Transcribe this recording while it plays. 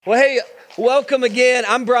Well, hey, welcome again.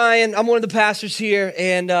 I'm Brian. I'm one of the pastors here,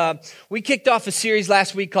 and we kicked off a series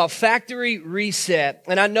last week called Factory Reset.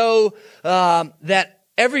 And I know that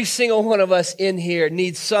every single one of us in here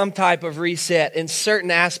needs some type of reset in certain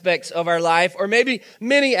aspects of our life, or maybe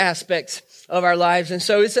many aspects of our lives. And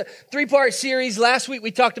so it's a three-part series. Last week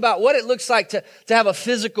we talked about what it looks like to have a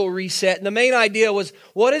physical reset. And the main idea was,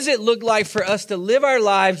 what does it look like for us to live our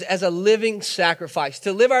lives as a living sacrifice,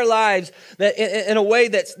 to live our lives that in a way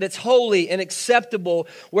that's holy and acceptable,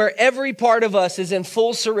 where every part of us is in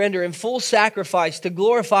full surrender and full sacrifice to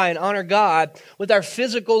glorify and honor God with our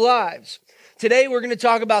physical lives. Today we're going to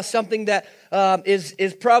talk about something that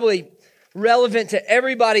is probably relevant to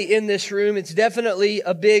everybody in this room. It's definitely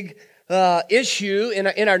a big issue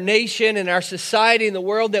in our nation, in our society, in the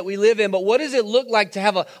world that we live in. But what does it look like to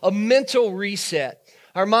have a mental reset?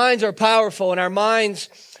 Our minds are powerful, and our minds,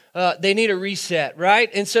 they need a reset,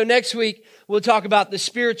 right? And so next week, we'll talk about the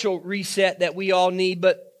spiritual reset that we all need.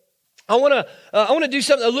 But I want to do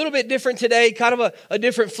something a little bit different today, kind of a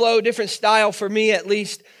different flow, different style for me at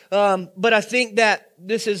least. But I think that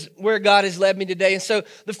this is where God has led me today. And so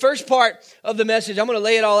the first part of the message, I'm going to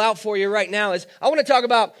lay it all out for you right now, is I want to talk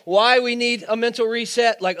about why we need a mental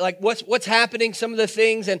reset, like what's happening, some of the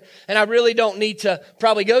things. And I really don't need to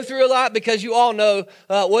probably go through a lot, because you all know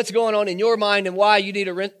what's going on in your mind and why you need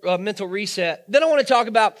a mental reset. Then I want to talk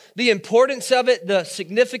about the importance of it, the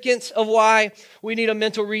significance of why we need a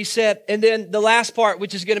mental reset. And then the last part,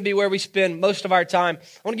 which is going to be where we spend most of our time,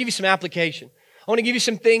 I want to give you some application. I want to give you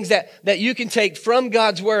some things that you can take from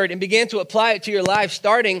God's Word and begin to apply it to your life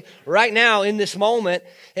starting right now in this moment,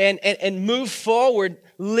 and move forward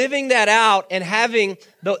living that out and having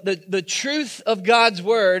the truth of God's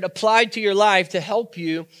Word applied to your life to help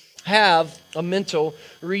you have a mental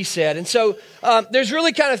reset. And so there's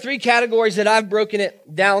really kind of three categories that I've broken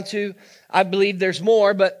it down to. I believe there's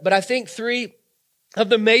more, but I think three of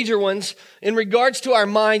the major ones in regards to our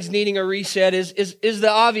minds needing a reset is the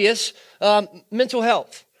obvious. Mental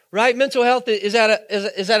health, right? Mental health is at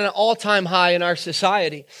an all-time high in our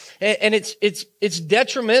society, and it's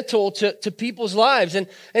detrimental to people's lives, and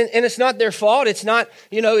it's not their fault. It's not,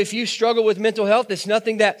 if you struggle with mental health, it's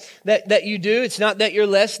nothing that you do. It's not that you're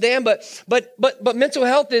less than, but mental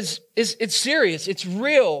health is it's serious. It's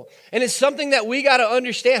real, and it's something that we got to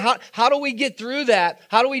understand. How do we get through that?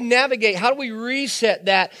 How do we navigate? How do we reset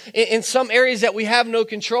that in some areas that we have no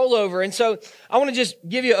control over? And so I want to just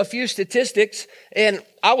give you a few statistics, and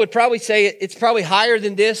I would probably say it's probably higher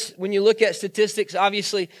than this when you look at statistics.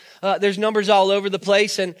 Obviously, there's numbers all over the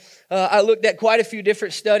place, and I looked at quite a few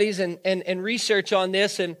different studies and research on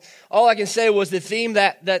this, and all I can say was the theme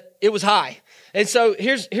that it was high. And so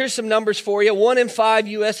here's some numbers for you. 1 in 5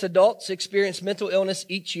 U.S. adults experience mental illness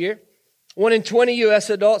each year. 1 in 20 U.S.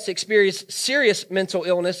 adults experience serious mental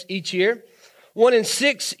illness each year. 1 in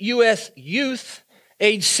 6 U.S. youth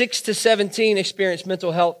age 6 to 17 experience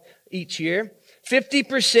mental health each year.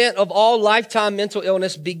 50% of all lifetime mental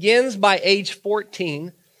illness begins by age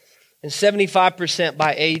 14, and 75%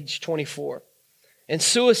 by age 24. And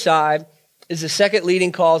suicide is the second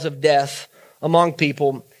leading cause of death among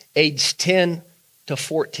people aged 10 to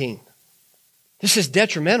 14. This is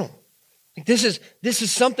detrimental. This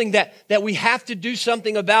is something that we have to do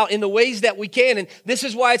something about in the ways that we can. And this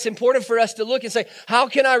is why it's important for us to look and say, how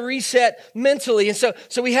can I reset mentally? And so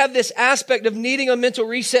we have this aspect of needing a mental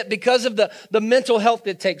reset because of the mental health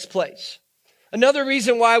that takes place. Another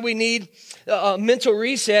reason why we need a mental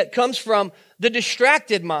reset comes from the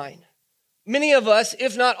distracted mind. Many of us,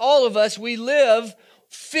 if not all of us, we live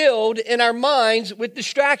filled in our minds with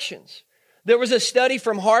distractions. There was a study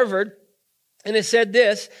from Harvard, and it said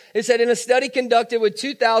this. It said, in a study conducted with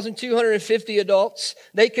 2,250 adults,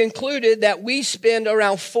 they concluded that we spend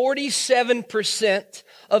around 47%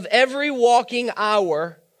 of every walking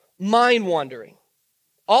hour mind wandering,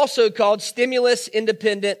 also called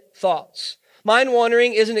stimulus-independent thoughts. Mind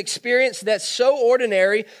wandering is an experience that's so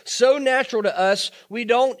ordinary, so natural to us, we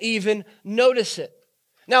don't even notice it.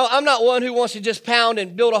 Now, I'm not one who wants to just pound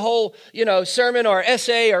and build a whole, sermon or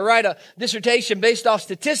essay or write a dissertation based off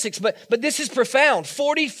statistics, but this is profound.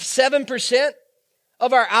 47%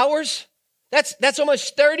 of our hours, that's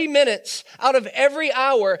almost 30 minutes out of every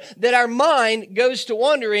hour that our mind goes to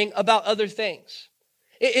wondering about other things.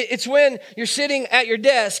 It's when you're sitting at your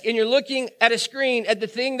desk and you're looking at a screen at the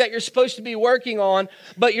thing that you're supposed to be working on,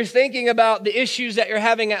 but you're thinking about the issues that you're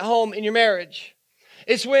having at home in your marriage.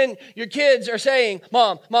 It's when your kids are saying,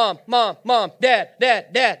 Mom, Mom, Mom, Mom, Dad,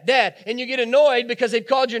 Dad, Dad, Dad. And you get annoyed because they've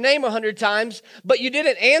called your name 100 times, but you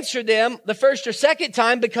didn't answer them the first or second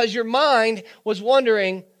time because your mind was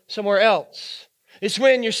wandering somewhere else. It's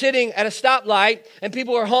when you're sitting at a stoplight and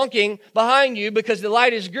people are honking behind you because the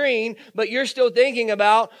light is green, but you're still thinking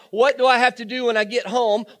about, what do I have to do when I get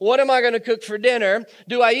home? What am I going to cook for dinner?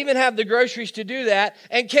 Do I even have the groceries to do that?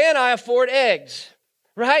 And can I afford eggs?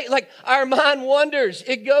 Right? Like, our mind wanders.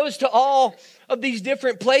 It goes to all of these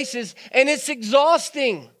different places, and it's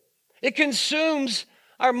exhausting. It consumes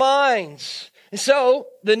our minds. And so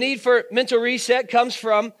the need for mental reset comes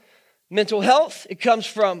from mental health. It comes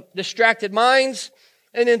from distracted minds.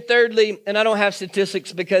 And then thirdly, and I don't have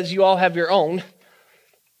statistics because you all have your own,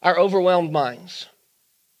 our overwhelmed minds.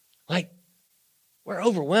 Like, we're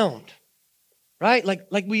overwhelmed, right?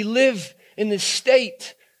 Like we live in this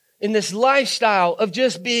state, in this lifestyle of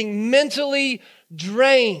just being mentally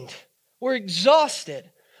drained. We're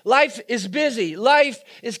exhausted. Life is busy. Life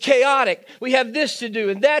is chaotic. We have this to do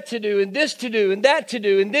and that to do and this to do and that to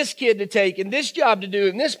do and this kid to take and this job to do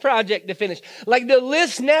and this project to finish. Like, the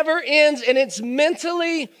list never ends, and it's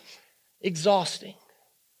mentally exhausting.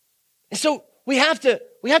 And so we have to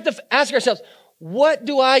ask ourselves, what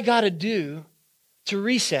do I got to do to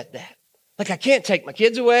reset that? Like, I can't take my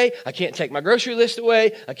kids away. I can't take my grocery list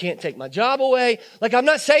away. I can't take my job away. Like, I'm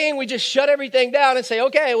not saying we just shut everything down and say,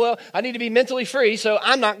 okay, well, I need to be mentally free, so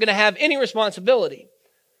I'm not going to have any responsibility.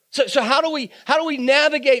 So how do we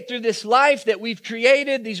navigate through this life that we've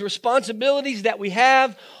created, these responsibilities that we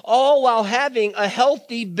have, all while having a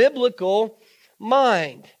healthy biblical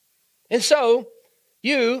mind? And so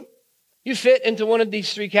you fit into one of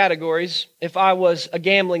these three categories. If I was a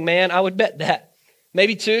gambling man, I would bet that.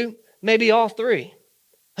 Maybe two. Maybe all three.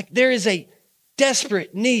 Like, there is a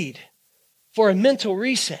desperate need for a mental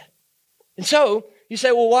reset. And so you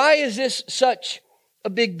say, well, why is this such a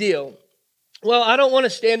big deal? Well, I don't want to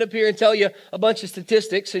stand up here and tell you a bunch of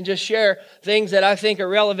statistics and just share things that I think are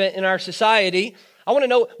relevant in our society. I want to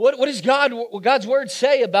know, what does God's word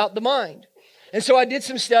say about the mind? And so I did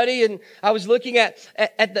some study, and I was looking at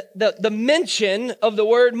the mention of the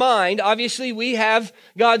word mind. Obviously, we have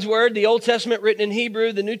God's word, the Old Testament written in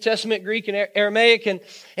Hebrew, the New Testament Greek and Aramaic, and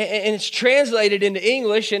it's translated into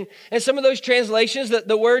English. And some of those translations,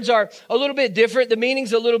 the words are a little bit different. The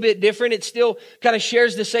meaning's a little bit different. It still kind of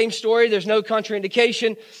shares the same story. There's no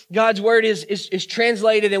contraindication. God's word is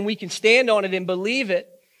translated, and we can stand on it and believe it.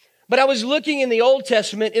 But I was looking in the Old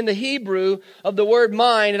Testament, in the Hebrew of the word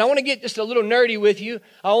mind, and I want to get just a little nerdy with you.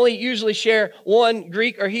 I only usually share one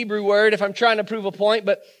Greek or Hebrew word if I'm trying to prove a point,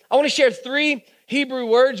 but I want to share three Hebrew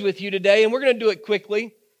words with you today, and we're going to do it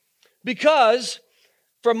quickly because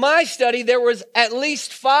from my study, there was at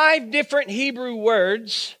least 5 different Hebrew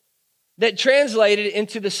words that translated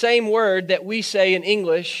into the same word that we say in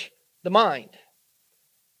English, the mind.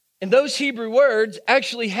 And those Hebrew words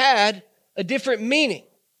actually had a different meaning.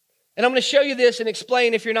 And I'm going to show you this and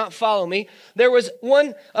explain if you're not following me. There was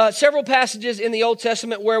several passages in the Old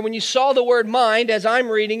Testament where when you saw the word mind, as I'm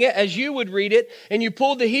reading it, as you would read it, and you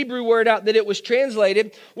pulled the Hebrew word out that it was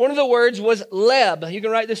translated, one of the words was leb. You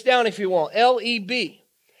can write this down if you want, L-E-B.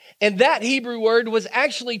 And that Hebrew word was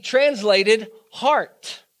actually translated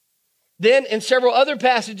heart. Then in several other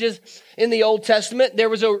passages in the Old Testament, there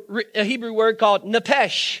was a Hebrew word called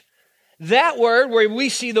nephesh. That word, where we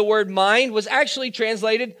see the word mind, was actually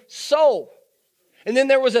translated soul. And then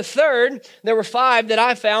there was a third. There were 5 that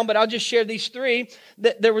I found, but I'll just share these 3.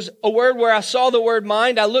 There was a word where I saw the word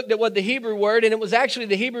mind. I looked at what the Hebrew word, and it was actually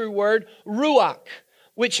the Hebrew word ruach,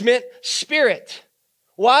 which meant spirit.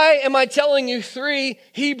 Why am I telling you 3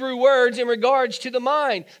 Hebrew words in regards to the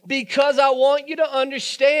mind? Because I want you to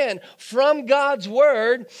understand from God's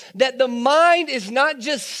word that the mind is not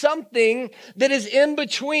just something that is in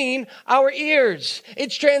between our ears.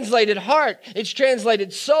 It's translated heart. It's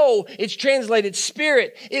translated soul. It's translated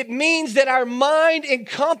spirit. It means that our mind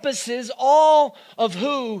encompasses all of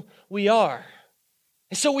who we are.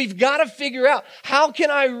 And so we've got to figure out, how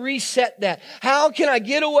can I reset that? How can I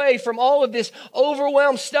get away from all of this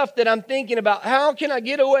overwhelmed stuff that I'm thinking about? How can I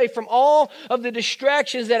get away from all of the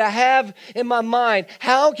distractions that I have in my mind?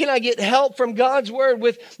 How can I get help from God's word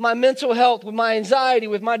with my mental health, with my anxiety,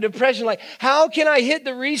 with my depression? Like, how can I hit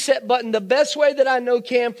the reset button the best way that I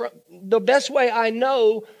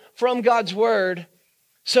know from God's word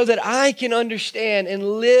so that I can understand and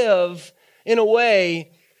live in a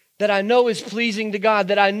way that I know is pleasing to God,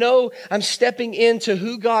 that I know I'm stepping into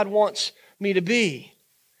who God wants me to be.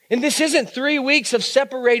 And this isn't 3 weeks of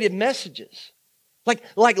separated messages.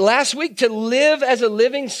 Like last week, to live as a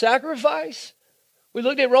living sacrifice. We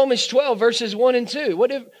looked at Romans 12, verses 1 and 2.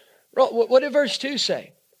 What did verse 2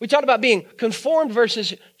 say? We talked about being conformed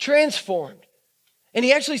versus transformed. And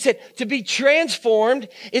he actually said to be transformed,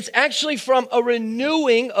 it's actually from a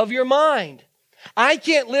renewing of your mind. I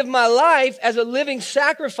can't live my life as a living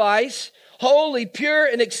sacrifice, holy, pure,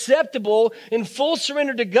 and acceptable in full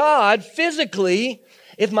surrender to God physically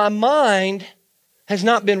if my mind has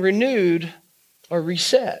not been renewed or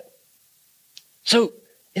reset. So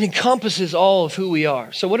it encompasses all of who we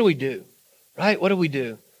are. So what do we do? Right? What do we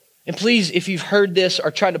do? And please, if you've heard this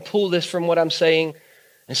or tried to pull this from what I'm saying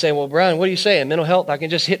and saying, well, Brian, what are you saying? Mental health, I can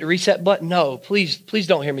just hit the reset button? No, please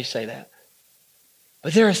don't hear me say that.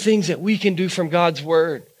 But there are things that we can do from God's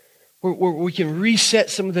word where we can reset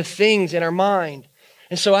some of the things in our mind.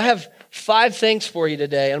 And so I have 5 things for you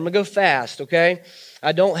today. I'm going to go fast, okay?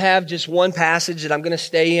 I don't have just one passage that I'm going to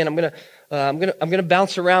stay in. I'm going to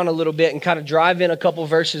bounce around a little bit and kind of drive in a couple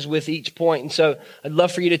verses with each point. And so I'd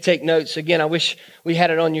love for you to take notes. Again, I wish we had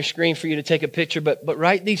it on your screen for you to take a picture, but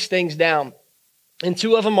write these things down. And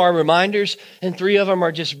 2 of them are reminders, and 3 of them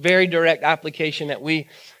are just very direct application that we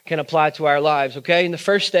can apply to our lives, okay? And the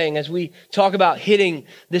first thing, as we talk about hitting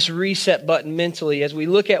this reset button mentally, as we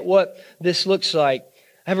look at what this looks like,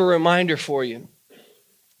 I have a reminder for you.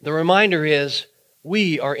 The reminder is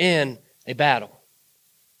we are in a battle.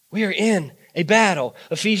 We are in a battle.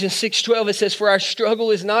 Ephesians 6:12, it says, for our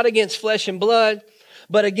struggle is not against flesh and blood,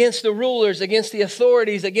 but against the rulers, against the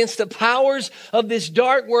authorities, against the powers of this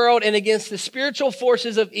dark world, and against the spiritual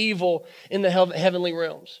forces of evil in the heavenly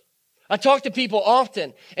realms. I talk to people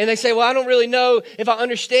often, and they say, well, I don't really know if I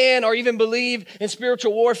understand or even believe in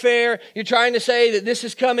spiritual warfare. You're trying to say that this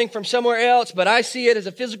is coming from somewhere else, but I see it as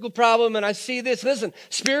a physical problem, and I see this. Listen,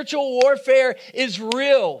 spiritual warfare is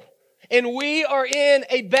real. And we are in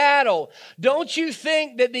a battle. Don't you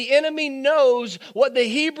think that the enemy knows what the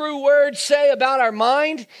Hebrew words say about our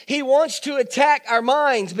mind? He wants to attack our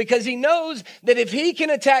minds because he knows that if he can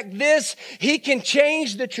attack this, he can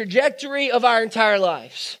change the trajectory of our entire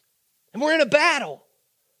lives. And we're in a battle.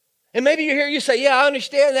 And maybe you're here, you say, yeah, I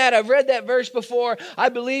understand that. I've read that verse before. I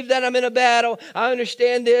believe that I'm in a battle. I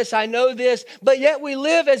understand this. I know this. But yet we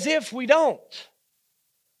live as if we don't.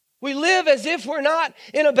 We live as if we're not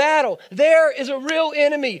in a battle. There is a real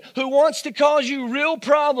enemy who wants to cause you real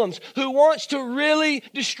problems, who wants to really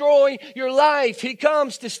destroy your life. He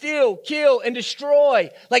comes to steal, kill, and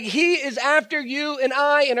destroy. Like he is after you and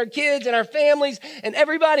I and our kids and our families and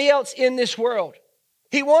everybody else in this world.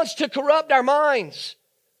 He wants to corrupt our minds.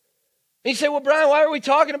 And you say, well, Brian, why are we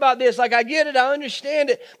talking about this? Like, I get it, I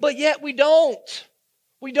understand it, but yet we don't.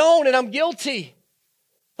 We don't, and I'm guilty.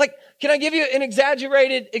 Like, can I give you an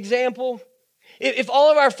exaggerated example? If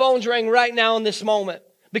all of our phones rang right now in this moment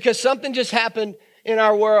because something just happened in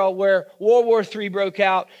our world where World War III broke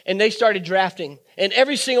out and they started drafting, and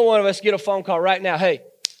every single one of us get a phone call right now, hey,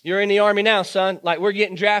 you're in the Army now, son. Like, we're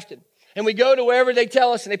getting drafted. And we go to wherever they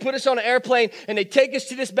tell us, and they put us on an airplane, and they take us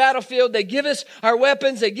to this battlefield. They give us our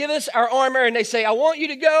weapons. They give us our armor, and they say, I want you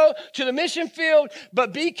to go to the mission field,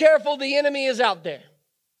 but be careful, the enemy is out there.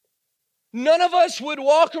 None of us would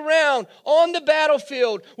walk around on the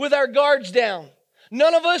battlefield with our guards down.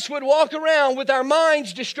 None of us would walk around with our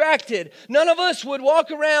minds distracted. None of us would walk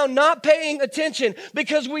around not paying attention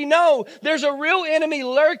because we know there's a real enemy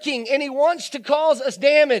lurking and he wants to cause us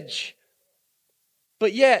damage.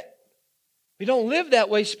 But yet, we don't live that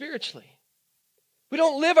way spiritually. We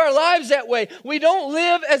don't live our lives that way. We don't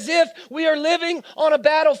live as if we are living on a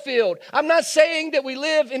battlefield. I'm not saying that we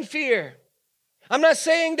live in fear. I'm not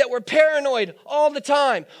saying that we're paranoid all the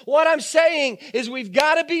time. What I'm saying is we've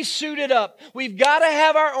got to be suited up. We've got to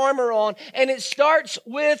have our armor on, and it starts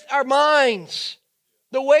with our minds.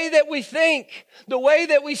 The way that we think, the way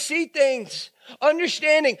that we see things.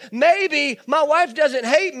 Understanding, maybe my wife doesn't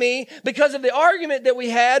hate me because of the argument that we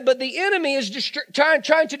had, but the enemy is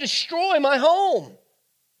trying to destroy my home.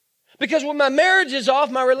 Because when my marriage is off,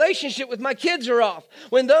 my relationship with my kids are off.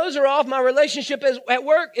 When those are off, my relationship at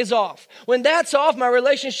work is off. When that's off, my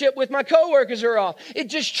relationship with my coworkers are off. It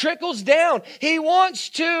just trickles down. He wants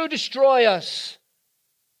to destroy us.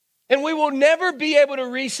 And we will never be able to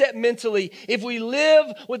reset mentally if we live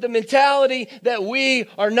with the mentality that we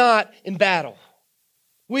are not in battle.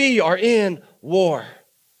 We are in war.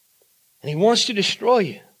 And he wants to destroy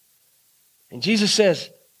you. And Jesus says,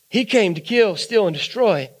 he came to kill, steal, and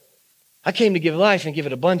destroy. I came to give life and give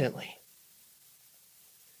it abundantly.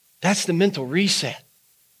 That's the mental reset.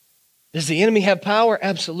 Does the enemy have power?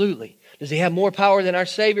 Absolutely. Does he have more power than our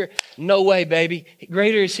Savior? No way, baby.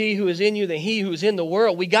 Greater is he who is in you than he who is in the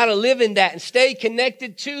world. We got to live in that and stay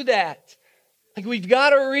connected to that. Like, we've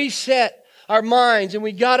got to reset our minds, and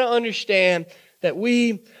we got to understand that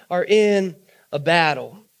we are in a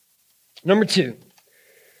battle. Number 2.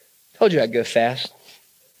 Told you I'd go fast.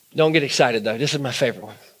 Don't get excited though. This is my favorite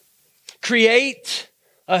one. Create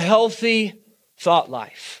a healthy thought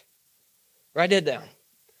life. Write it down.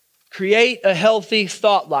 Create a healthy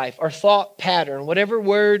thought life or thought pattern, whatever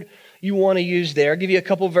word you want to use there. I'll give you a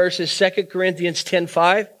couple verses. 2 Corinthians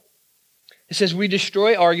 10:5. It says, we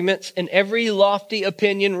destroy arguments and every lofty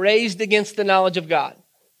opinion raised against the knowledge of God,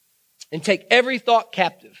 and take every thought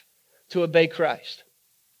captive to obey Christ.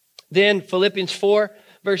 Then Philippians 4,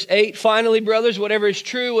 verse 8, finally, brothers, whatever is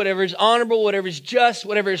true, whatever is honorable, whatever is just,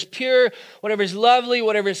 whatever is pure, whatever is lovely,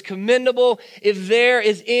 whatever is commendable, if there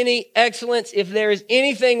is any excellence, if there is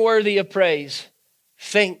anything worthy of praise,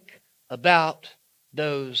 think about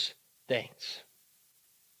those things.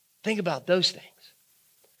 Think about those things.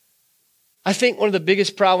 I think one of the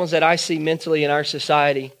biggest problems that I see mentally in our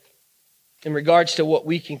society in regards to what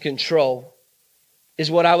we can control is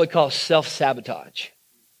what I would call self-sabotage.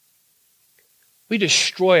 We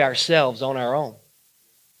destroy ourselves on our own.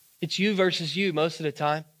 It's you versus you most of the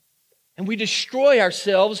time. And we destroy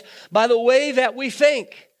ourselves by the way that we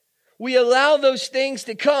think. We allow those things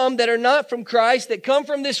to come that are not from Christ, that come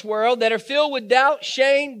from this world, that are filled with doubt,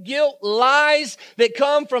 shame, guilt, lies that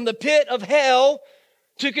come from the pit of hell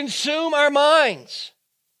to consume our minds.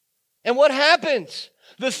 And what happens?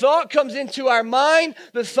 The thought comes into our mind.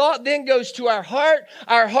 The thought then goes to our heart.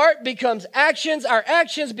 Our heart becomes actions. Our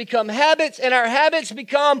actions become habits. And our habits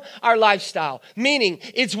become our lifestyle. Meaning,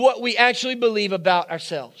 it's what we actually believe about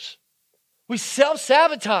ourselves. We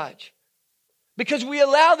self-sabotage because we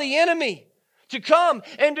allow the enemy to come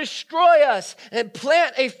and destroy us and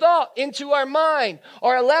plant a thought into our mind,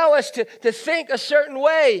 or allow us to think a certain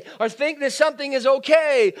way, or think that something is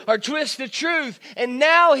okay, or twist the truth. And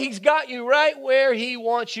now he's got you right where he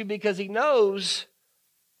wants you, because he knows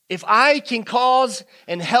if I can cause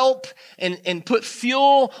and help and put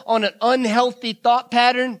fuel on an unhealthy thought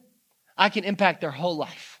pattern, I can impact their whole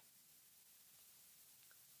life.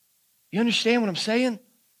 You understand what I'm saying?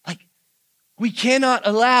 We cannot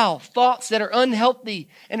allow thoughts that are unhealthy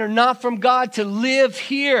and are not from God to live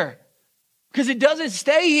here, because it doesn't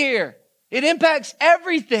stay here. It impacts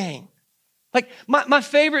everything. Like my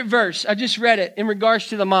favorite verse, I just read it in regards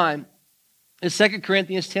to the mind, is 2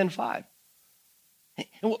 Corinthians 10:5.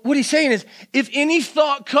 And what he's saying is, if any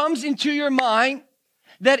thought comes into your mind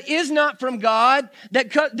that is not from God,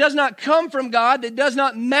 that does not come from God, that does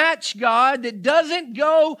not match God, that doesn't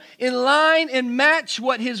go in line and match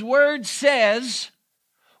what his word says,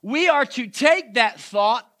 we are to take that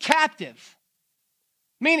thought captive.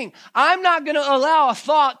 Meaning, I'm not going to allow a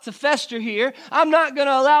thought to fester here. I'm not going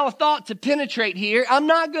to allow a thought to penetrate here. I'm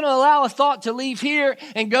not going to allow a thought to leave here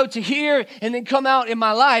and go to here and then come out in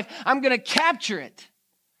my life. I'm going to capture it.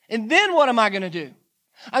 And then what am I going to do?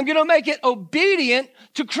 I'm going to make it obedient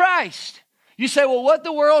to Christ. You say, well, what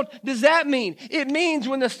the world does that mean? It means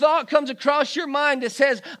when the thought comes across your mind that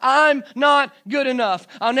says, I'm not good enough.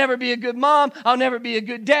 I'll never be a good mom. I'll never be a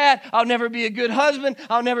good dad. I'll never be a good husband.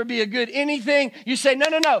 I'll never be a good anything. You say,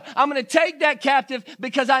 no. I'm going to take that captive,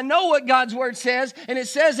 because I know what God's word says. And it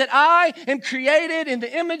says that I am created in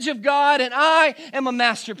the image of God and I am a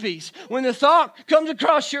masterpiece. When the thought comes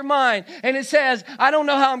across your mind and it says, I don't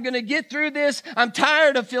know how I'm going to get through this. I'm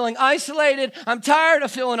tired of feeling isolated. I'm tired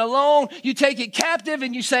of feeling alone. You take it captive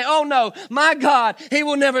and you say, oh no, my God, he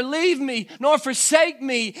will never leave me nor forsake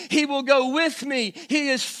me. He will go with me. He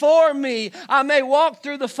is for me. I may walk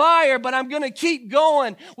through the fire, but I'm going to keep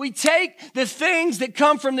going. We take the things that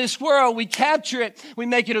come from this world, we capture it, we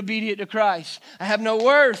make it obedient to Christ. I have no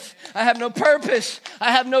worth. I have no purpose.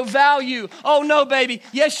 I have no value. Oh no, baby.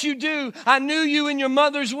 Yes, you do. I knew you in your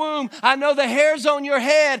mother's womb. I know the hairs on your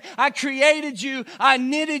head. I created you. I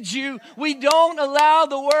knitted you. We don't allow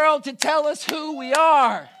the world to tell us who we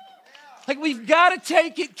are. Like, we've got to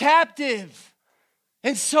take it captive.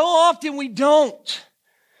 And so often we don't.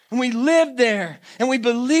 And we live there and we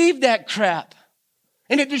believe that crap.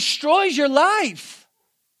 And it destroys your life.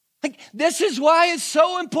 Like, this is why it's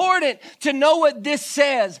so important to know what this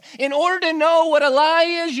says. In order to know what a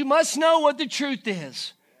lie is, you must know what the truth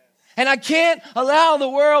is. And I can't allow the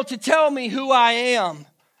world to tell me who I am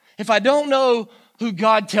if I don't know who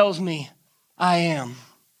God tells me I am.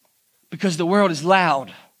 Because the world is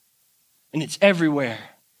loud and it's everywhere.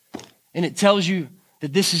 And it tells you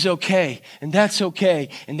that this is okay and that's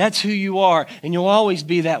who you are, and you'll always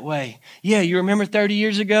be that way. Yeah, you remember 30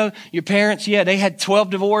 years ago, your parents, they had 12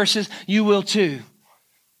 divorces. You will too.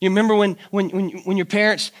 You remember when your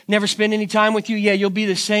parents never spend any time with you? Yeah, you'll be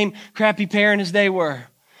the same crappy parent as they were.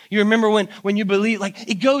 You remember when you believe, like,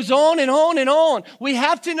 it goes on and on and on. We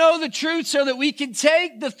have to know the truth so that we can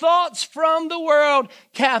take the thoughts from the world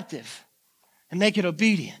captive and make it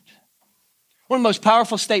obedient. One of the most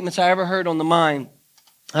powerful statements I ever heard on the mind,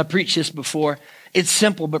 I preached this before. It's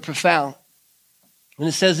simple but profound. And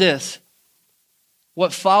it says this: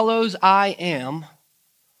 What follows I am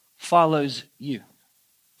follows you.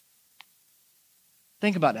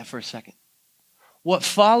 Think about that for a second. What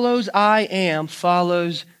follows I am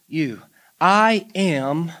follows you. I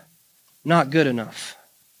am not good enough.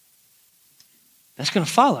 That's going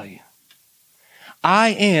to follow you. I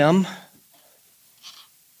am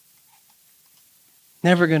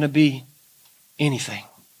never going to be anything.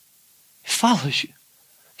 It follows you.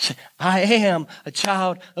 Say, I am a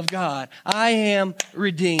child of God. I am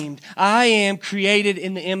redeemed. I am created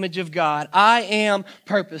in the image of God. I am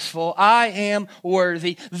purposeful. I am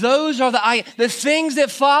worthy. Those are the things that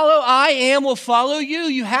follow I am will follow you.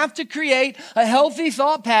 You have to create a healthy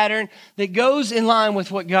thought pattern that goes in line with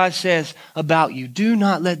what God says about you. Do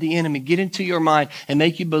not let the enemy get into your mind and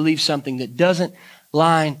make you believe something that doesn't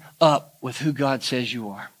line up with who God says you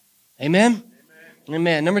are. Amen?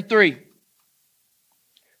 Amen. Number 3.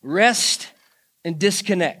 Rest and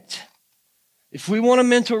disconnect. If we want a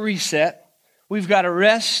mental reset, we've got to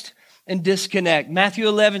rest and disconnect. Matthew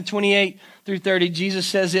 11:28-30, Jesus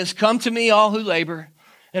says this, "Come to me, all who labor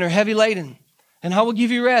and are heavy laden, and I will give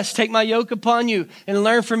you rest. Take my yoke upon you and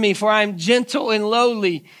learn from me, for I am gentle and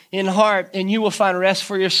lowly in heart, and you will find rest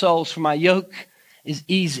for your souls. For my yoke is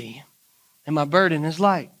easy and my burden is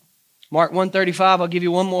light." Mark 1:35, I'll give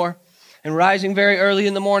you one more. "And rising very early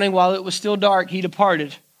in the morning, while it was still dark, he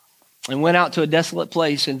departed and went out to a desolate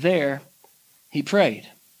place, and there he prayed."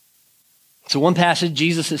 So one passage,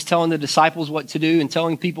 Jesus is telling the disciples what to do and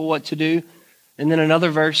telling people what to do. And then another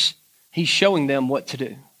verse, he's showing them what to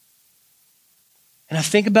do. And I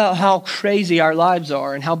think about how crazy our lives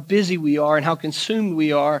are and how busy we are and how consumed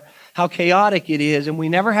we are, how chaotic it is, and we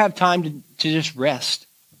never have time to just rest.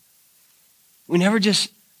 We never just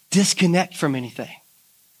disconnect from anything.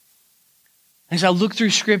 As I look through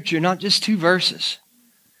Scripture, not just 2 verses,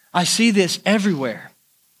 I see this everywhere.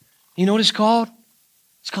 You know what it's called?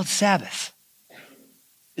 It's called Sabbath.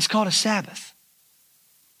 It's called a Sabbath.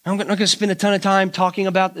 I'm not going to spend a ton of time talking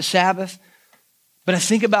about the Sabbath, but I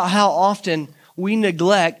think about how often we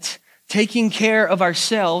neglect taking care of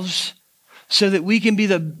ourselves so that we can be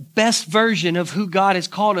the best version of who God has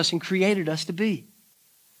called us and created us to be.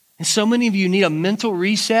 And so many of you need a mental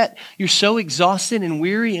reset. You're so exhausted and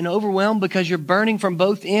weary and overwhelmed because you're burning from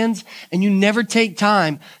both ends and you never take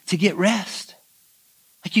time to get rest.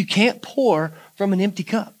 Like you can't pour from an empty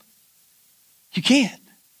cup. You can't.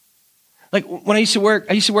 Like when I used to work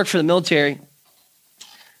for the military,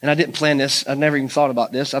 and I didn't plan this. I've never even thought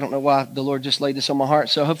about this. I don't know why the Lord just laid this on my heart,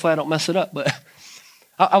 so hopefully I don't mess it up. But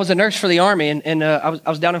I was a nurse for the Army, and I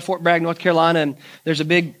was down in Fort Bragg, North Carolina, and there's a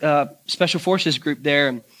big special forces group there,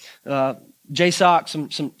 and JSOC,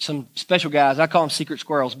 some special guys. I call them secret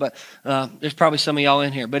squirrels, but there's probably some of y'all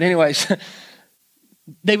in here. But anyways,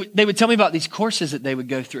 they would tell me about these courses that they would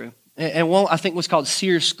go through. And one, I think, was called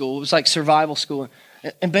Sears School. It was like survival school.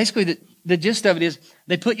 And basically the gist of it is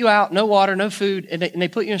they put you out, no water, no food, and they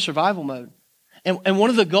put you in survival mode. And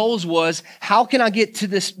one of the goals was, how can I get to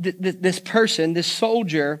this person, this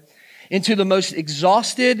soldier, into the most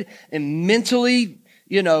exhausted and mentally,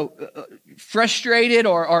 frustrated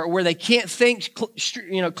or where they can't think,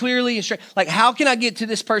 clearly and straight. Like, how can I get to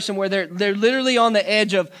this person where they're literally on the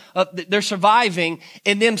edge of they're surviving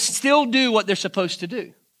and them still do what they're supposed to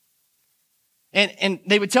do? And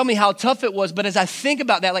they would tell me how tough it was. But as I think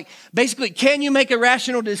about that, like basically, can you make a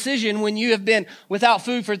rational decision when you have been without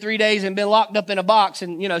food for 3 days and been locked up in a box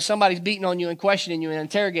and, somebody's beating on you and questioning you and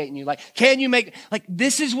interrogating you? Like, can you make, like,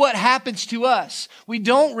 this is what happens to us. We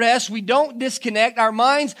don't rest. We don't disconnect. Our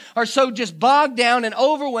minds are so just bogged down and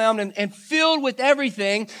overwhelmed and filled with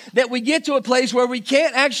everything that we get to a place where we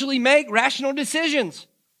can't actually make rational decisions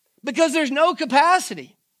because there's no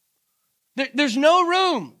capacity. There's no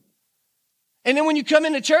room. And then when you come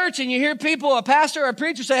into church and you hear people, a pastor or a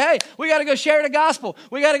preacher say, hey, we got to go share the gospel.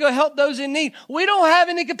 We got to go help those in need. We don't have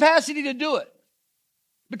any capacity to do it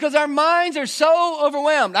because our minds are so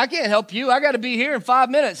overwhelmed. I can't help you. I got to be here in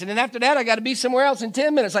 5 minutes. And then after that, I got to be somewhere else in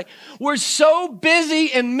 10 minutes. Like, we're so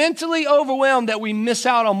busy and mentally overwhelmed that we miss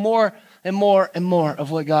out on more and more and more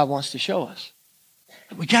of what God wants to show us.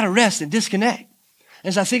 We got to rest and disconnect.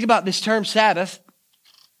 As I think about this term Sabbath,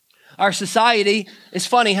 our society, it's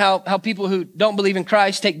funny how people who don't believe in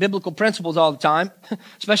Christ take biblical principles all the time,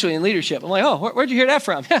 especially in leadership. I'm like, oh, where'd you hear that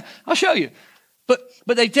from? Yeah, I'll show you. But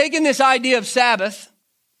they've taken this idea of Sabbath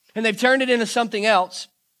and they've turned it into something else.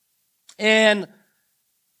 And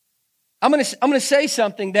I'm gonna say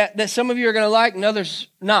something that some of you are gonna like and others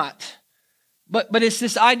not. But it's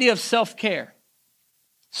this idea of self-care.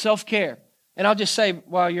 Self-care. And I'll just say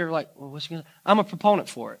while you're like, well, what's going on? I'm a proponent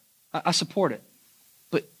for it. I support it.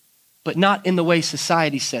 But not in the way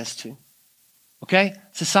society says to. okay?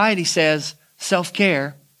 Society says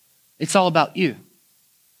self-care, it's all about you.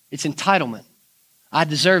 It's entitlement. I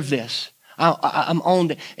deserve this. I'm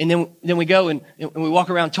owned. And then we go and we walk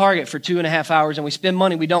around Target for 2.5 hours and we spend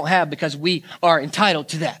money we don't have because we are entitled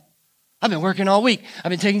to that. I've been working all week. I've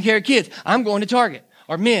been taking care of kids. I'm going to Target.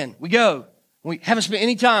 Or men, we go. We haven't spent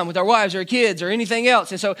any time with our wives or our kids or anything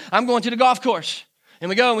else. And so I'm going to the golf course. And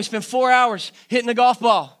we go and we spend 4 hours hitting a golf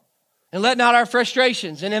ball and letting out our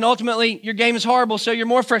frustrations. And then ultimately your game is horrible, so you're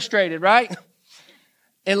more frustrated, right?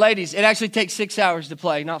 And ladies, it actually takes 6 hours to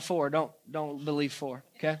play, not 4. Don't believe 4,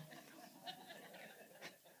 okay?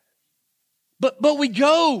 But we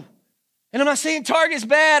go. And I'm not saying Target's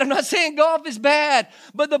bad. I'm not saying golf is bad.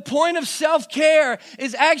 But the point of self-care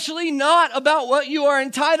is actually not about what you are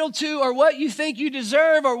entitled to or what you think you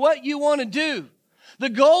deserve or what you want to do. The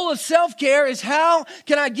goal of self-care is how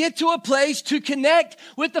can I get to a place to connect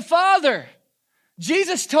with the Father?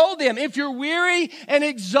 Jesus told them, if you're weary and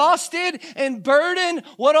exhausted and burdened,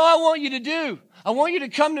 what do I want you to do? I want you to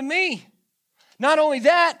come to me. Not only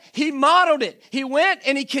that, he modeled it. He went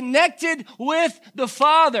and he connected with the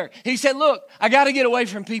Father. He said, look, I got to get away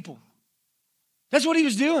from people. That's what he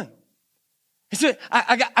was doing. He said,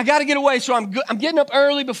 I got to get away. So I'm getting up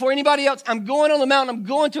early before anybody else. I'm going on the mountain. I'm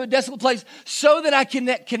going to a desolate place so that I can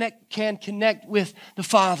connect with the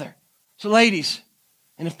Father. So ladies,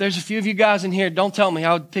 and if there's a few of you guys in here, don't tell me,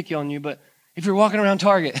 I would pick you on you. But if you're walking around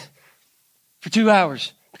Target for 2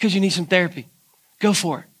 hours because you need some therapy, go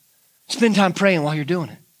for it. Spend time praying while you're doing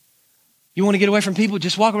it. You want to get away from people?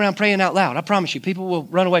 Just walk around praying out loud. I promise you, people will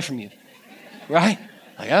run away from you. Right?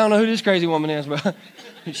 Like, I don't know who this crazy woman is, bro.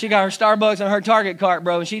 She got her Starbucks and her Target cart,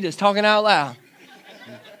 bro, and she just talking out loud.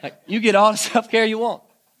 Like, you get all the self-care you want.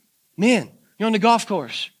 Men, you're on the golf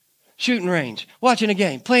course, shooting range, watching a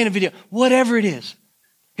game, playing a video, whatever it is.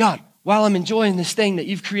 God, while I'm enjoying this thing that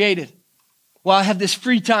you've created, while I have this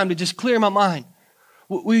free time to just clear my mind,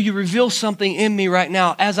 will you reveal something in me right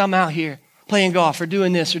now as I'm out here playing golf or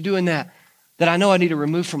doing this or doing that I know I need to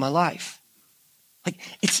remove from my life? Like,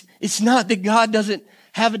 it's not that God doesn't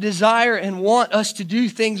have a desire and want us to do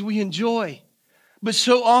things we enjoy. But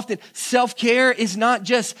so often, self-care is not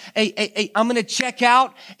just I'm going to check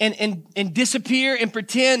out and disappear and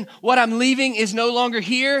pretend what I'm leaving is no longer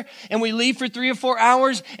here. And we leave for 3 or 4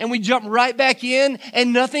 hours and we jump right back in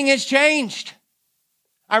and nothing has changed.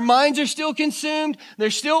 Our minds are still consumed, they're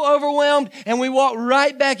still overwhelmed, and we walk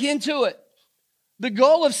right back into it. The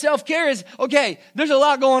goal of self-care is, okay, there's a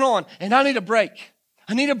lot going on, and I need a break.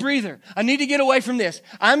 I need a breather. I need to get away from this.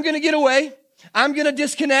 I'm going to get away. I'm going to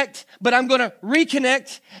disconnect, but I'm going to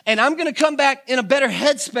reconnect, and I'm going to come back in a better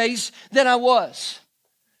headspace than I was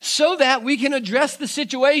so that we can address the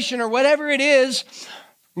situation or whatever it is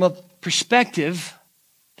from a perspective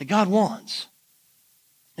that God wants.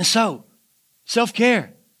 And so,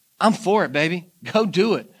 self-care. I'm for it, baby. Go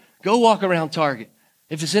do it. Go walk around Target.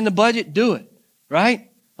 If it's in the budget, do it,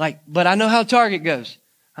 right? But I know how Target goes.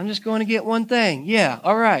 I'm just going to get one thing. Yeah,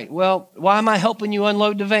 all right. Well, why am I helping you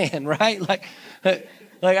unload the van, right?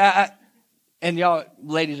 And y'all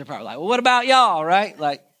ladies are probably like, well, what about y'all, right?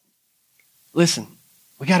 Listen,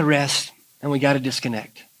 we got to rest and we got to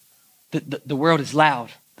disconnect. The world is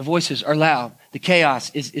loud. The voices are loud. The chaos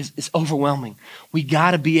is overwhelming. We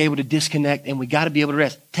got to be able to disconnect and we got to be able to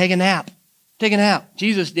rest. Take a nap. Take a nap.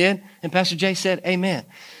 Jesus did. And Pastor Jay said, amen.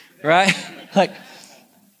 Right?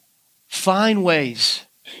 Find ways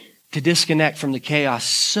to disconnect from the chaos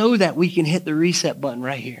so that we can hit the reset button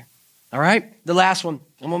right here. All right? The last one.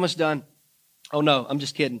 I'm almost done. Oh, no. I'm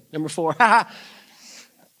just kidding. Number 4.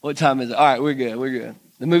 What time is it? All right. We're good. We're good.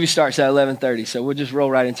 The movie starts at 11:30, so we'll just roll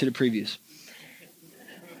right into the previews.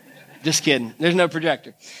 Just kidding. There's no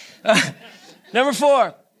projector. Number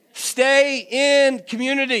 4, stay in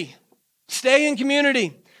community. Stay in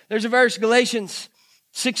community. There's a verse, Galatians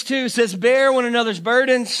 6:2 says, bear one another's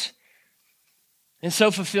burdens and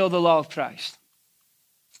so fulfill the law of Christ.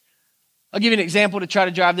 I'll give you an example to try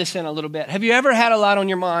to drive this in a little bit. Have you ever had a lot on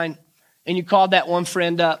your mind and you called that one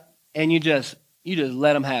friend up and you just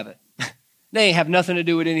let them have it? They ain't have nothing to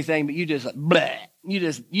do with anything, but you just bleh. You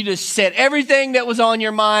just said everything that was on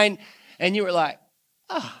your mind and you were like,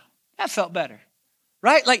 oh, that felt better,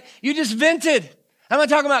 right? You just vented. I'm not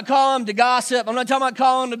talking about calling them to gossip. I'm not talking about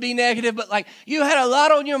calling them to be negative, but you had a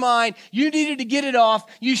lot on your mind. You needed to get it off.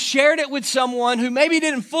 You shared it with someone who maybe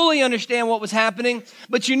didn't fully understand what was happening,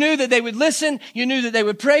 but you knew that they would listen. You knew that they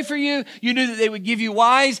would pray for you. You knew that they would give you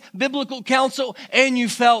wise biblical counsel and you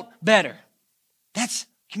felt better. That's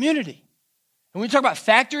community. When we talk about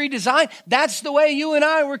factory design, that's the way you and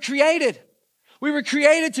I were created. We were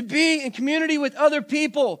created to be in community with other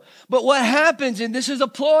people. But what happens, and this is a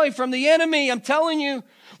ploy from the enemy, I'm telling you,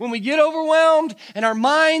 when we get overwhelmed and our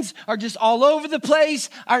minds are just all over the place,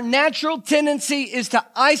 our natural tendency is to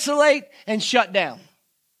isolate and shut down.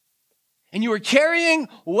 And you are carrying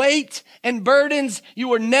weight and burdens you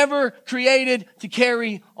were never created to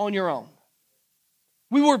carry on your own.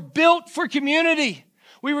 We were built for community.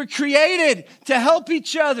 We were created to help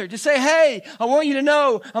each other, to say, hey, I want you to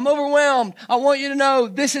know I'm overwhelmed. I want you to know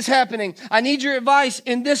this is happening. I need your advice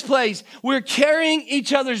in this place. We're carrying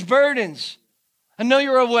each other's burdens. I know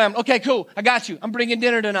you're overwhelmed. Okay, cool. I got you. I'm bringing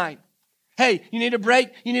dinner tonight. Hey, you need a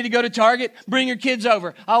break? You need to go to Target? Bring your kids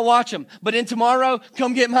over. I'll watch them. But then tomorrow,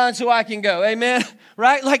 come get mine so I can go. Amen?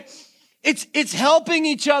 Right? Like, it's helping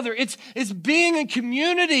each other. It's being in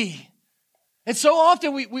community. And so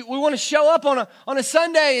often we want to show up on a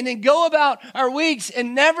Sunday and then go about our weeks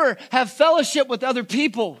and never have fellowship with other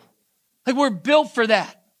people. Like, we're built for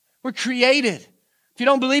that. We're created. If you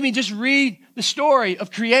don't believe me, just read the story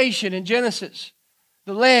of creation in Genesis.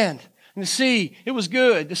 The land and the sea, it was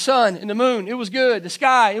good. The sun and the moon, it was good. The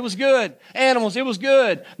sky, it was good. Animals, it was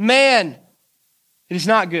good. Man, it is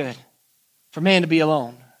not good for man to be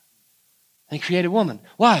alone. And he created woman.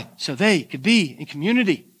 Why? So they could be in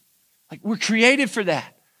community. Like, we're created for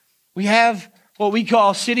that. We have what we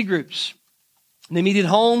call city groups. They meet in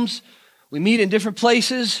homes. We meet in different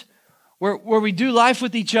places where we do life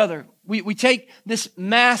with each other. We take this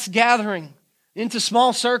mass gathering into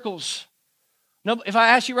small circles. No, if I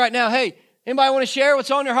ask you right now, hey, anybody want to share what's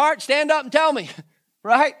on your heart? Stand up and tell me,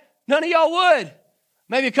 right? None of y'all would.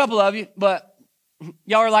 Maybe a couple of you, but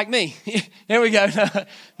y'all are like me. There we go.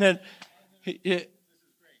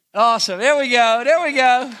 Awesome. There we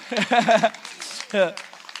go.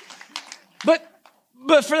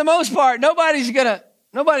 But for the most part, nobody's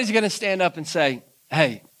gonna stand up and say,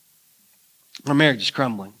 hey, our marriage is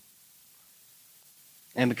crumbling.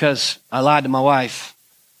 And because I lied to my wife,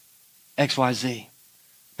 XYZ.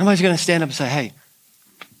 Nobody's going to stand up and say, hey,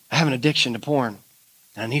 I have an addiction to porn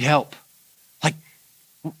and I need help. Like,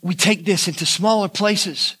 we take this into smaller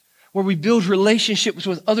places where we build relationships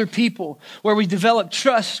with other people, where we develop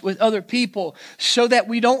trust with other people so that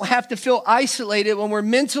we don't have to feel isolated when we're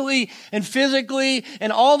mentally and physically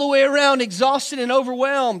and all the way around exhausted and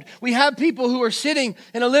overwhelmed. We have people who are sitting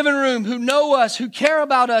in a living room who know us, who care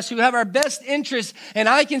about us, who have our best interests, and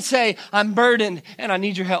I can say, I'm burdened and I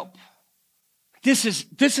need your help. This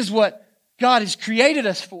is what God has created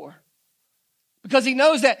us for. Because he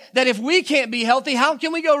knows that if we can't be healthy, how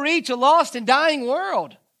can we go reach a lost and dying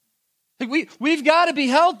world? Like, we've got to be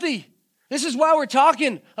healthy. This is why we're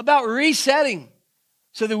talking about resetting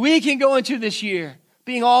so that we can go into this year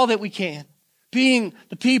being all that we can, being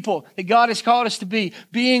the people that God has called us to be,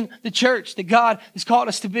 being the church that God has called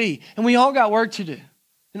us to be. And we all got work to do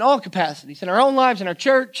in all capacities, in our own lives, in our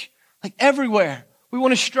church, like everywhere. We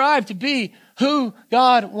want to strive to be who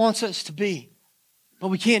God wants us to be. But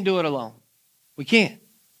we can't do it alone. We can't.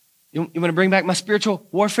 You want to bring back my spiritual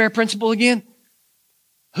warfare principle again?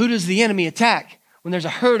 Who does the enemy attack when there's a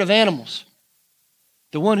herd of animals?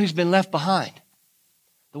 The one who's been left behind.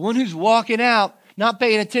 The one who's walking out, not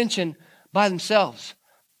paying attention by themselves.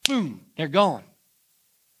 Boom, they're gone.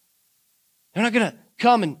 They're not going to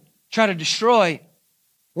come and try to destroy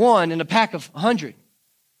one in a pack of 100.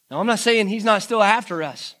 Now, I'm not saying he's not still after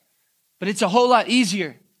us, but it's a whole lot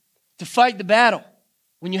easier to fight the battle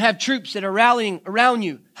when you have troops that are rallying around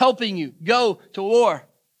you, helping you go to war.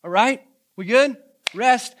 All right? We good?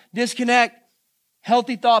 Rest, disconnect,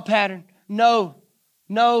 healthy thought pattern. No,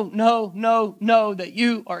 that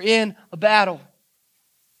you are in a battle.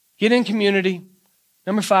 Get in community.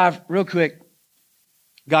 Number 5, real quick,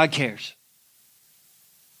 God cares.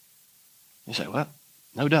 You say, well,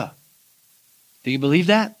 no duh. Do you believe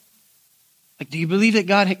that? Like, do you believe that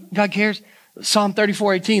God cares? Psalm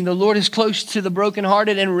 34:18, the Lord is close to the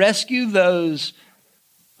brokenhearted and rescue those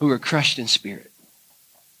who are crushed in spirit.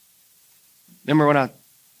 Remember when I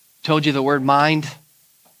told you the word mind?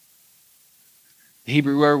 The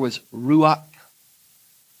Hebrew word was ruach,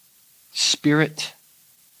 spirit.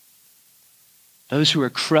 Those who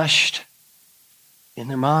are crushed in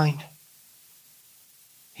their mind.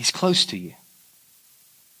 He's close to you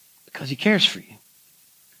because he cares for you.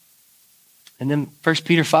 And then 1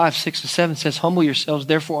 Peter 5:6-7 says, humble yourselves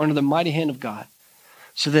therefore under the mighty hand of God,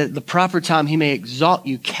 so that at the proper time he may exalt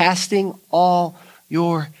you, casting all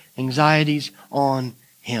your anxieties on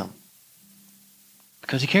him.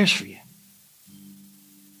 Because he cares for you.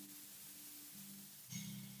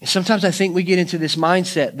 And sometimes I think we get into this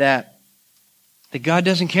mindset that God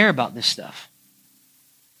doesn't care about this stuff.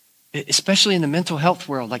 Especially in the mental health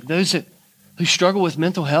world, like those who struggle with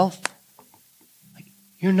mental health,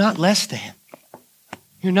 you're not less than.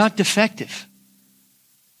 You're not defective.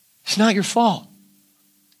 It's not your fault.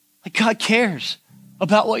 Like, God cares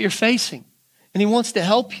about what you're facing, and He wants to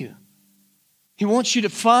help you. He wants you to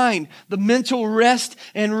find the mental rest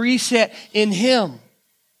and reset in Him.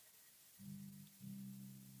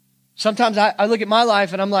 Sometimes I look at my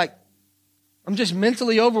life and I'm like, I'm just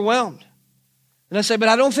mentally overwhelmed. And I say, but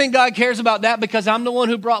I don't think God cares about that because I'm the one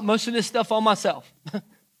who brought most of this stuff on myself.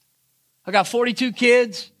 I got 42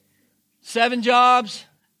 kids, 7 jobs.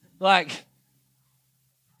 Like,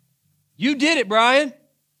 you did it, Brian.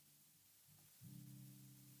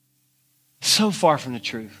 So far from the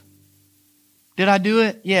truth. Did I do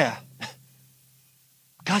it? Yeah.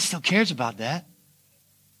 God still cares about that.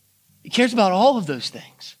 He cares about all of those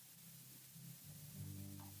things.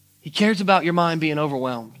 He cares about your mind being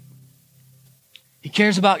overwhelmed. He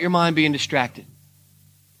cares about your mind being distracted.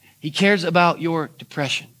 He cares about your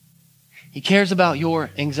depression. He cares about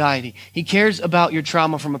your anxiety. He cares about your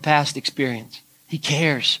trauma from a past experience. He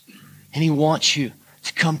cares. And He wants you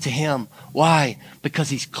to come to Him. Why?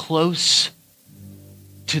 Because He's close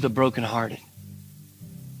to the brokenhearted.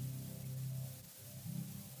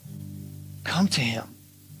 Come to Him.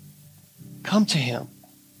 Come to Him.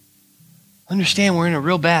 Understand we're in a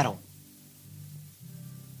real battle.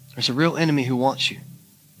 There's a real enemy who wants you.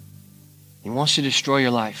 He wants to destroy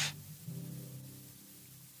your life.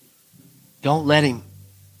 Don't let him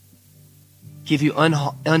give you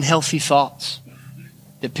unhealthy thoughts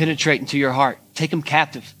that penetrate into your heart. Take them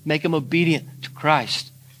captive. Make them obedient to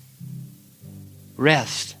Christ.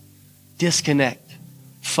 Rest. Disconnect.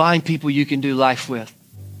 Find people you can do life with.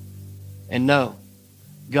 And know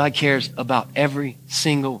God cares about every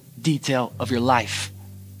single detail of your life.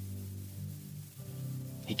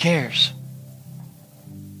 He cares.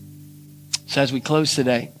 So as we close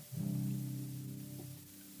today,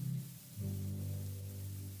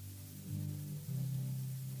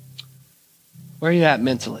 where are you at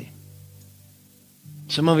mentally?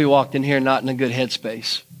 Some of you walked in here not in a good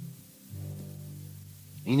headspace.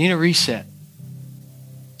 You need a reset.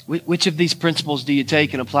 Which of these principles do you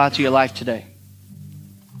take and apply to your life today?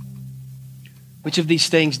 Which of these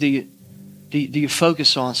things do you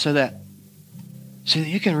focus on so that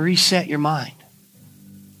you can reset your mind?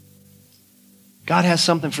 God has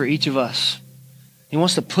something for each of us. He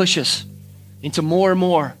wants to push us into more and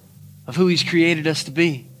more of who He's created us to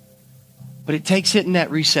be. But it takes hitting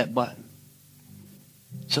that reset button.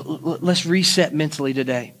 So let's reset mentally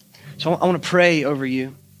today. So I want to pray over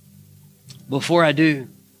you. Before I do,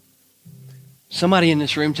 somebody in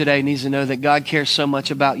this room today needs to know that God cares so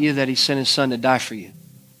much about you that He sent His Son to die for you.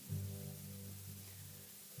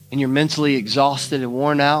 And you're mentally exhausted and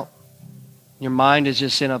worn out. Your mind is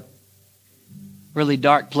just in a really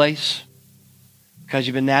dark place because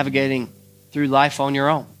you've been navigating through life on your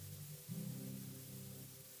own.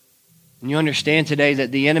 And you understand today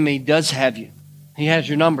that the enemy does have you. He has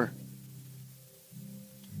your number.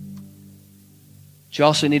 But you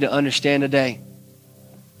also need to understand today,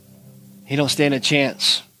 he don't stand a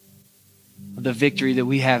chance of the victory that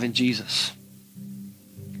we have in Jesus.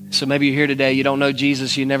 So maybe you're here today, you don't know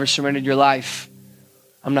Jesus, you never surrendered your life.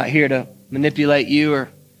 I'm not here to manipulate you or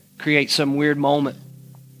create some weird moment.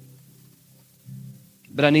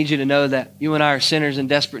 But I need you to know that you and I are sinners in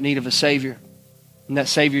desperate need of a Savior. And that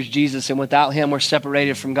Savior is Jesus. And without Him, we're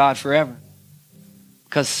separated from God forever.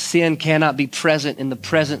 Because sin cannot be present in the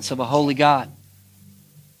presence of a holy God.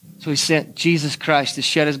 So He sent Jesus Christ to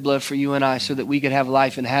shed His blood for you and I so that we could have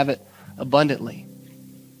life and have it abundantly.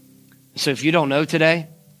 So if you don't know today,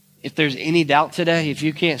 if there's any doubt today, if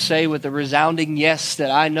you can't say with a resounding yes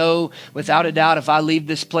that I know without a doubt if I leave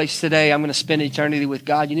this place today, I'm going to spend eternity with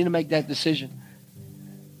God, you need to make that decision.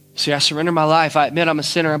 See, I surrender my life. I admit I'm a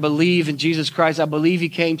sinner. I believe in Jesus Christ. I believe He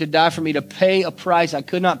came to die for me, to pay a price I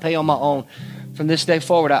could not pay on my own. From this day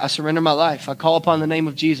forward, I surrender my life. I call upon the name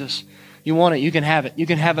of Jesus. You want it, you can have it. You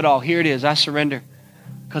can have it all. Here it is. I surrender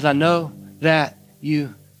because I know that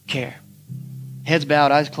you care. Heads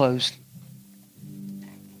bowed, eyes closed.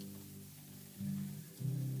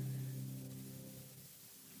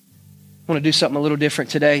 I want to do something a little different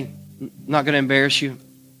today. I'm not going to embarrass you.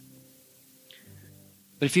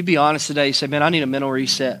 But if you be honest today, you say, man, I need a mental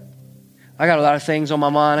reset. I got a lot of things on my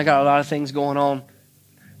mind. I got a lot of things going on.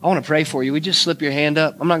 I want to pray for you. We just slip your hand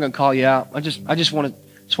up. I'm not going to call you out. I just want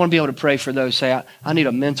to be able to pray for those. Say, I need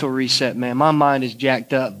a mental reset, man. My mind is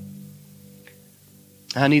jacked up.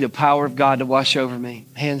 I need the power of God to wash over me.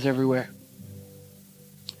 Hands everywhere.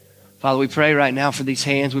 Father, we pray right now for these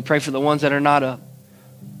hands. We pray for the ones that are not up.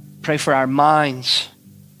 Pray for our minds.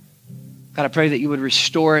 God, I pray that you would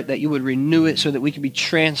restore it, that you would renew it so that we can be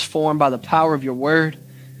transformed by the power of your word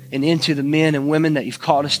and into the men and women that you've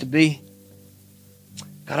called us to be.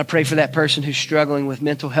 God, I pray for that person who's struggling with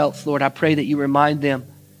mental health. Lord, I pray that you remind them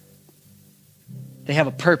they have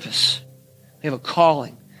a purpose, they have a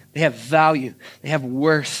calling, they have value, they have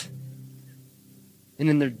worth. And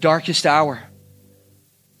in their darkest hour,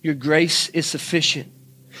 your grace is sufficient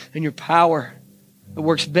and your power, it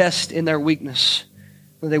works best in their weakness.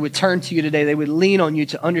 When they would turn to you today, they would lean on you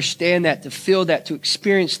to understand that, to feel that, to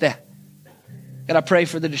experience that. God, I pray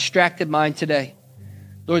for the distracted mind today.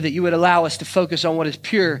 Lord, that you would allow us to focus on what is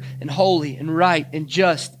pure and holy and right and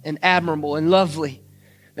just and admirable and lovely.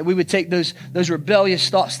 That we would take those rebellious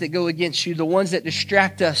thoughts that go against you, the ones that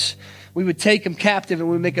distract us, we would take them captive and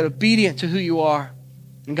we would make it obedient to who you are.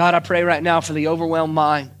 And God, I pray right now for the overwhelmed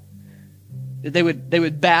mind, that they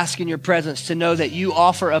would bask in your presence, to know that you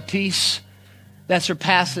offer a peace that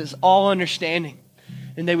surpasses all understanding.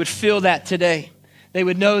 And they would feel that today. They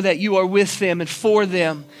would know that you are with them and for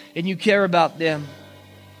them and you care about them.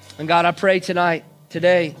 And God, I pray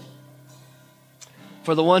today,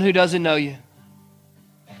 for the one who doesn't know you.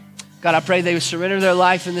 God, I pray they would surrender their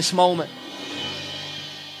life in this moment.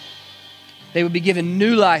 They would be given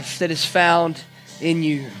new life that is found in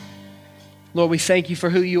you. Lord, we thank you for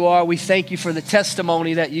who you are. We thank you for the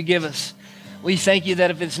testimony that you give us. We thank you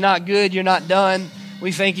that if it's not good, you're not done.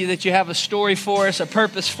 We thank you that you have a story for us, a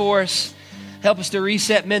purpose for us. Help us to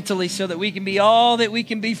reset mentally so that we can be all that we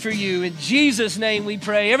can be for you. In Jesus' name we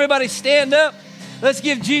pray. Everybody stand up. Let's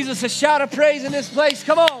give Jesus a shout of praise in this place.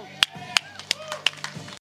 Come on.